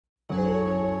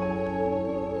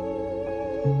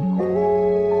When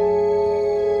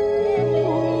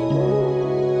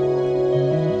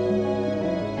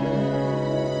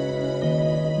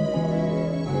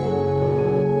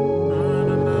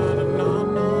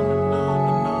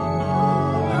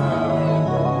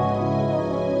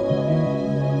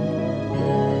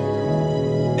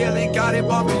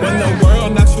the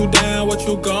world knocks you down, what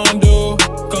you gon' do?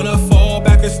 Gonna fall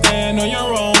back and stand on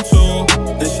your own too.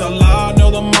 Inshallah, know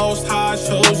the Most High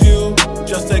chose you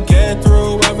just to get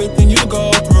through everything you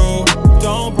go through.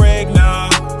 Don't break now,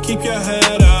 keep your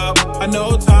head up. I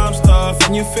know time's tough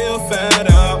and you feel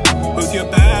fed up. With your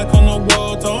back on the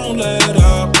wall, don't let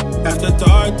up. After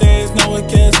dark days, know it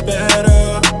gets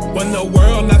better. When the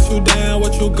world knocks you down,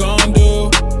 what you gon' do?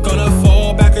 Gonna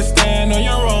fall back and stand on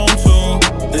your own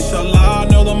too. Inshallah,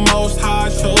 know the Most High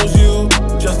chose you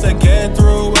just to get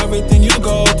through everything you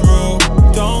go through.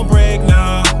 Don't break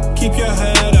now, keep your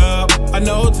head up. I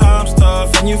know time's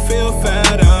tough and you feel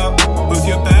fed up. With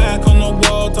your back on the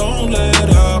wall, don't let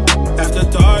up. After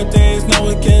dark days, know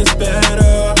it gets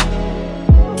better.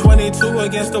 22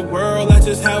 against the world, that's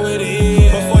just how it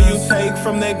is. Before you take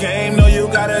from their game, know you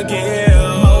gotta give.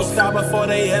 Most stop before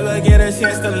they ever get a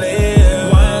chance to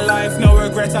live. One life, no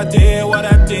regrets, I did what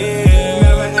I did.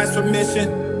 Never ask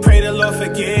permission, pray the Lord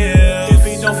forgive. If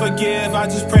he don't forgive, I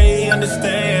just pray he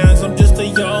understands. I'm just a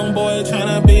young boy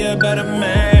trying to be a better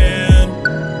man.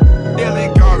 Yeah, they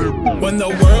got it. When the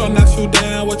world knocks you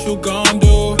down, what you gon'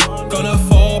 do? Gonna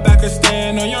fall back and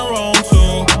stand on your own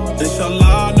too.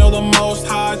 Inshallah, know the Most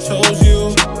High chose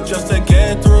you just to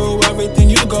get through everything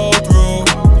you go through.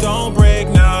 Don't break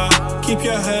now, keep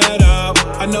your head up.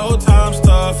 I know time's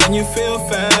tough and you feel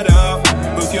fed up.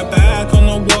 With your back on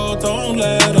the wall, don't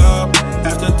let up.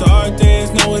 After dark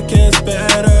days, know it gets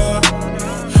better.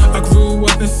 I grew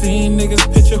up and seen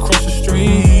niggas pitch across the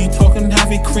street. Talking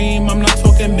heavy cream, I'm not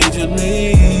talking major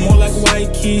league. More like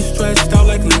white keys stretched out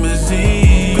like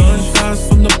limousine. Gunshots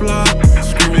from the block,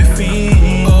 screaming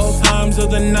fiends. All times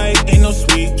of the night, ain't no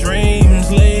sweet dreams.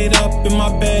 Laid up in my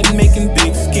bed, making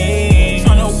big schemes.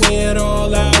 Tryna weigh it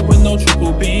all out with no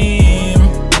triple beam.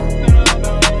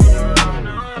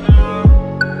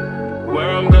 Where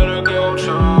I'm gonna go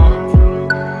to,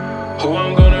 who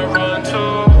I'm gonna run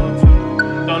to.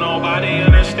 Don't nobody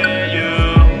understand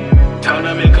you. Time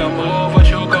to make a move, what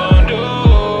you gon'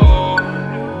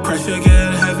 do? Pressure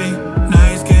getting heavy,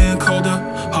 nights getting colder.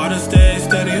 Hard to stay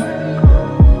steady.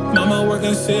 Mama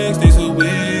working 6 days a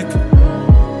week.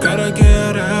 Gotta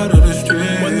get out of the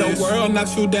street. When the world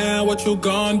knocks you down, what you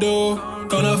gon' do?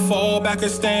 Gonna fall back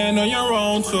and stand on your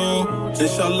own too.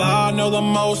 Inshallah, know the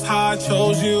Most High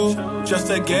chose you just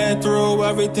to get through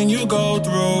everything you go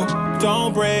through.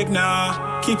 Don't break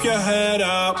now, keep your head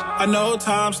up. I know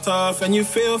time's tough and you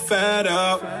feel fed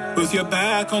up. With your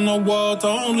back on the wall,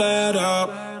 don't let up.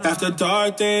 After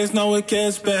dark days, know it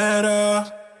gets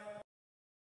better.